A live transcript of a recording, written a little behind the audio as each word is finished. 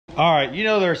All right, you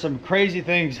know there's some crazy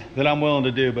things that I'm willing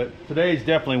to do, but today's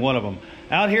definitely one of them.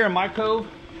 Out here in my cove,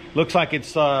 looks like it's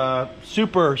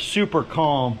super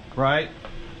calm, right?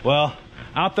 Well,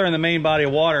 out there in the main body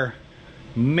of water,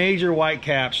 major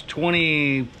whitecaps,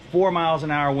 24 miles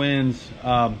an hour winds.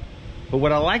 But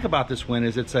what I like about this wind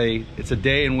is it's a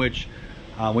day in which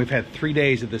we've had 3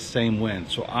 days of this same wind.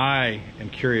 So I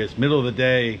am curious, middle of the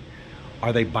day,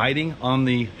 are they biting on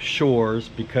the shores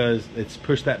because it's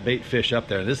pushed that bait fish up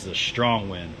there? This is a strong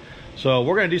wind. So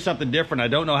we're gonna do something different. I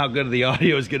don't know how good the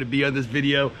audio is gonna be on this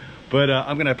video, but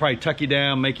I'm gonna probably tuck you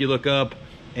down, make you look up,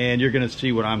 and you're gonna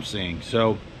see what I'm seeing.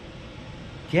 So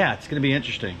yeah, it's gonna be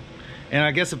interesting. And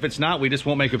I guess if it's not, we just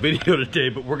won't make a video today,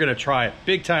 but we're gonna try it.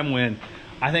 Big time wind.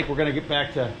 I think we're gonna get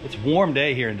back to, it's a warm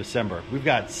day here in December. We've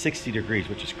got 60 degrees,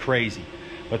 which is crazy.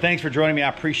 But thanks for joining me, I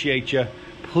appreciate you.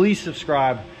 Please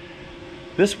subscribe.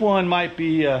 This one might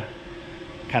be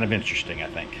kind of interesting, I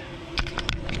think.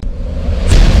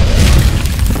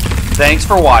 Thanks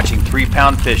for watching 3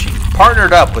 Pound Fishing,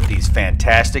 partnered up with these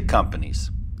fantastic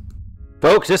companies.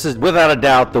 Folks, this is without a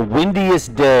doubt the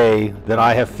windiest day that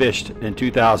I have fished in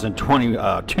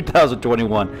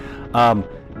 2021.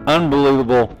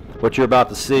 Unbelievable what you're about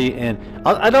to see, and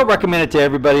I don't recommend it to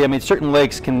everybody. I mean, certain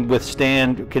lakes can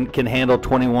withstand, can handle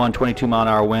 21, 22 mile an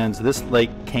hour winds. This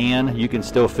lake can, you can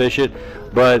still fish it,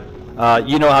 but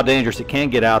you know how dangerous it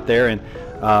can get out there. And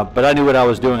but I knew what I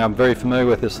was doing. I'm very familiar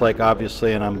with this lake,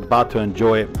 obviously, and I'm about to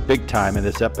enjoy it big time in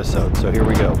this episode. So here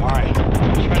we go. All right,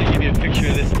 I'm trying to give you a picture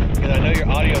of this because I know your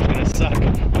audio is going to suck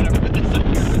whenever this is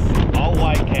all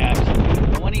white caps,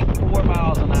 24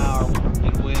 miles an hour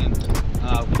in wind.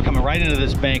 Coming right into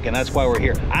this bank, and that's why we're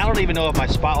here. I don't even know if my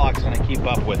spot lock is going to keep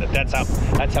up with it. That's how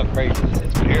crazy this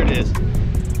is. But here it is.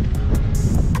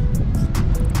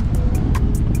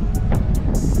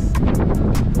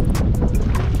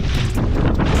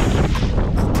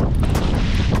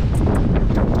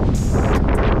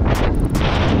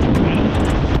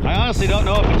 I honestly don't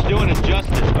know if it's doing it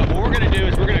justice, but what we're going to do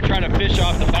is we're going to try to fish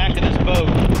off the back of this boat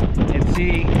and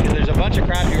see, because there's a bunch of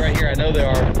crappie right here. I know there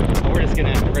are, but we're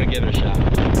going to give it a shot.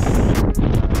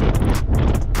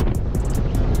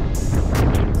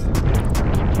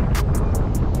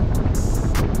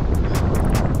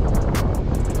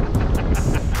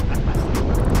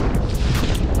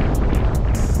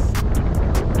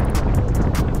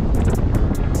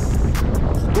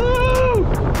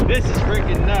 This is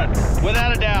freaking nuts.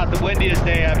 Without a doubt, the windiest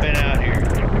day I've been out here.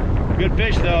 Good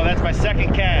fish though, that's my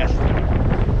second cast.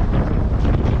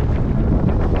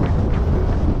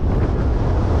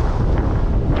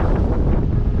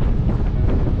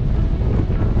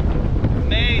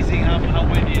 Amazing how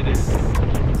windy it is.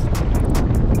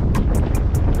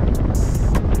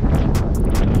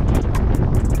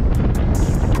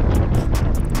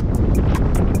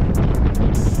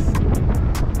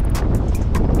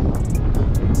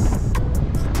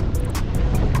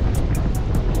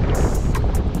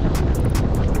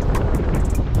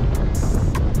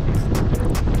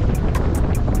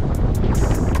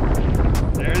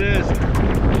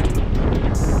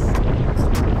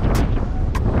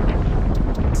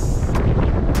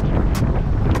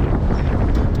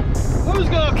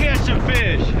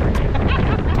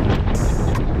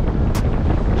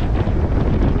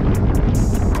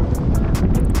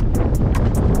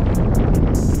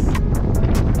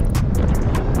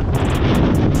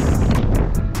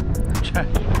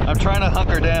 I'm trying to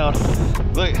hunker down.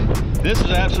 Look, this is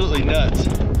absolutely nuts.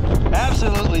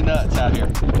 Absolutely nuts out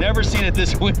here. Never seen it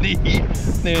this windy.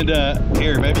 And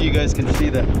here, maybe you guys can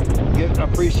see get an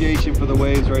appreciation for the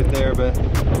waves right there, but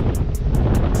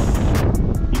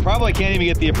you probably can't even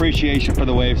get the appreciation for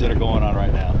the waves that are going on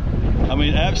right now. I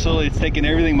mean, absolutely, it's taking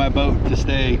everything in my boat to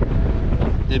stay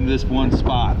in this one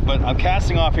spot. But I'm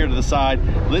casting off here to the side,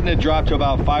 letting it drop to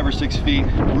about 5 or 6 feet.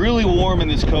 Really warm in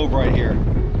this cove right here.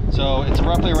 So it's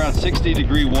roughly around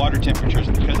 60-degree water temperatures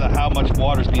because of how much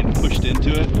water is being pushed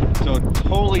into it. So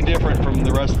totally different from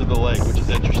the rest of the lake, which is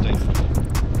interesting.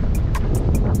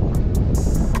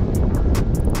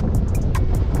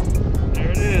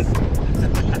 There it is.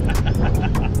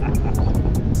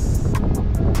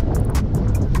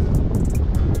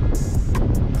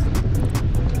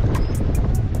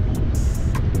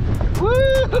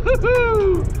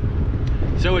 Woo-hoo-hoo!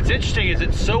 So what's interesting is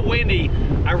it's so windy,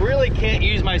 I really can't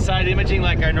use my side imaging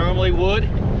like I normally would.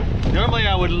 Normally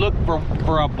I would look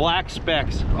for a black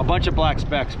specks, a bunch of black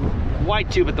specks.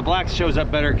 White too, but the black shows up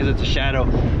better because it's a shadow.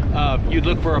 You'd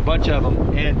look for a bunch of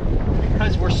them. And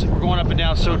because we're going up and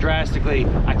down so drastically,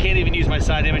 I can't even use my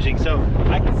side imaging. So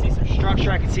I can see some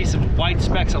structure, I can see some white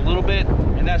specks a little bit,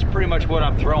 and that's pretty much what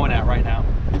I'm throwing at right now.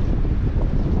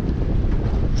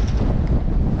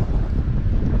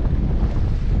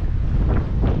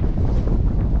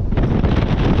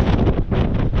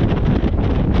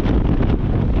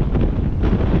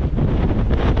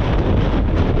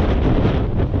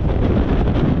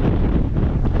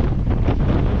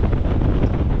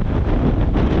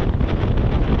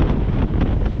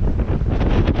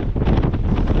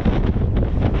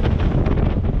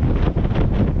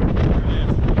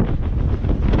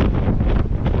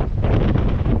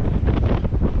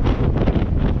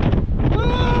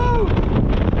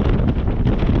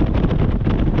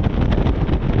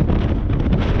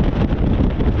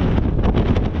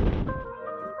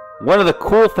 One of the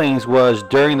cool things was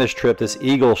during this trip, this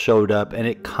eagle showed up and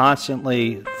it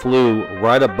constantly flew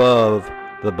right above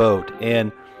the boat.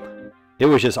 And it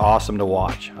was just awesome to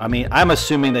watch. I mean, I'm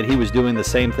assuming that he was doing the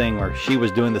same thing, or she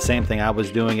was doing the same thing I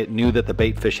was doing. It knew that the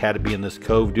bait fish had to be in this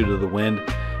cove due to the wind,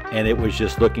 and it was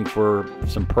just looking for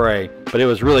some prey. But it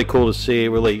was really cool to see. It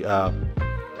really, I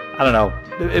don't know,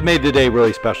 it made the day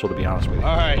really special, to be honest with you.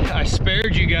 All right, I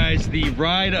spared you guys the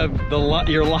ride of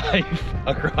your life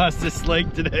across this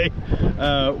lake today.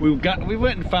 We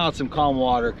went and found some calm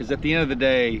water, because at the end of the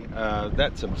day,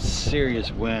 that's some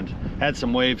serious wind. Had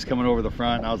some waves coming over the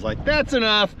front, and I was like, that's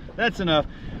enough, that's enough.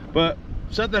 But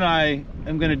something I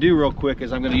am gonna do real quick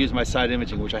is I'm gonna use my side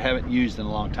imaging, which I haven't used in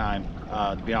a long time,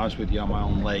 to be honest with you, on my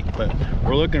own lake. But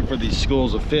we're looking for these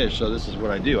schools of fish, so this is what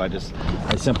I do. I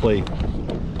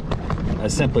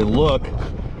simply look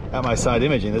at my side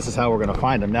imaging. This is how we're going to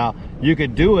find them. Now, you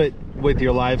could do it with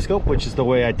your live scope, which is the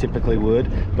way I typically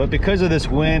would, but because of this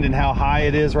wind and how high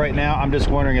it is right now, I'm just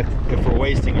wondering if we're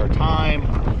wasting our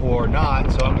time or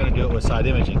not, so I'm going to do it with side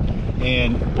imaging.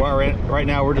 And right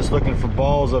now we're just looking for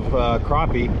balls of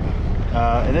crappie,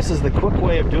 and this is the quick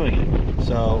way of doing it.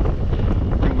 So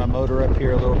bring my motor up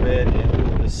here a little bit and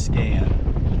we will just scan.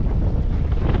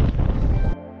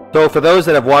 So for those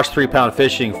that have watched 3 Pound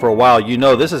Fishing for a while, you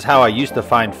know this is how I used to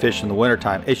find fish in the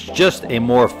wintertime. It's just a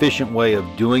more efficient way of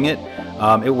doing it.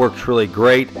 It works really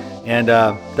great, and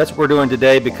that's what we're doing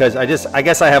today, because I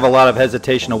guess I have a lot of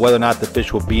hesitation of whether or not the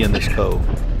fish will be in this cove.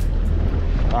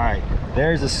 All right,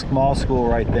 there's a small school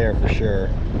right there for sure.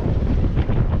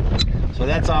 So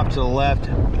that's off to the left,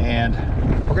 and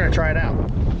we're gonna try it out.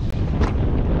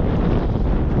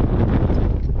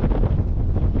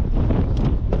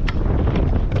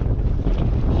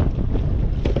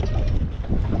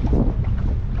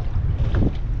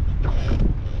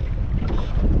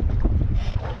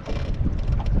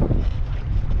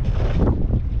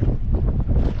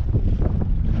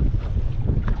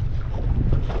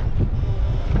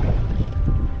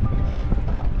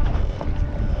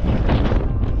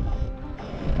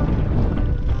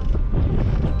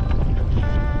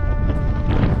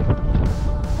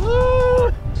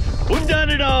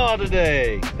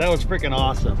 Today. That was freaking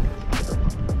awesome.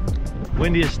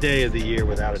 Windiest day of the year,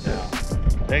 without a doubt.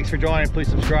 Thanks for joining. Please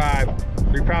subscribe.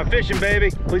 3 Pound Fishing, baby.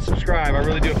 Please subscribe. I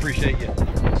really do appreciate you.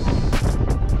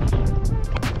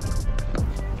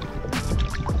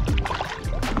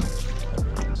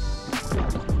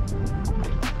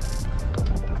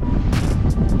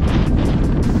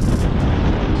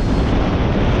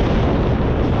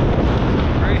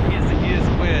 Craziest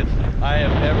wind I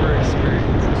have ever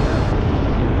experienced.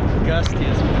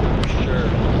 Gustiest one for sure.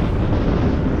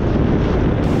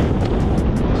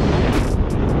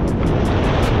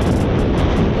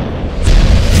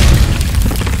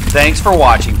 Thanks for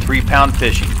watching 3 Pound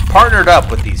Fishing, partnered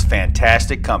up with these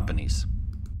fantastic companies.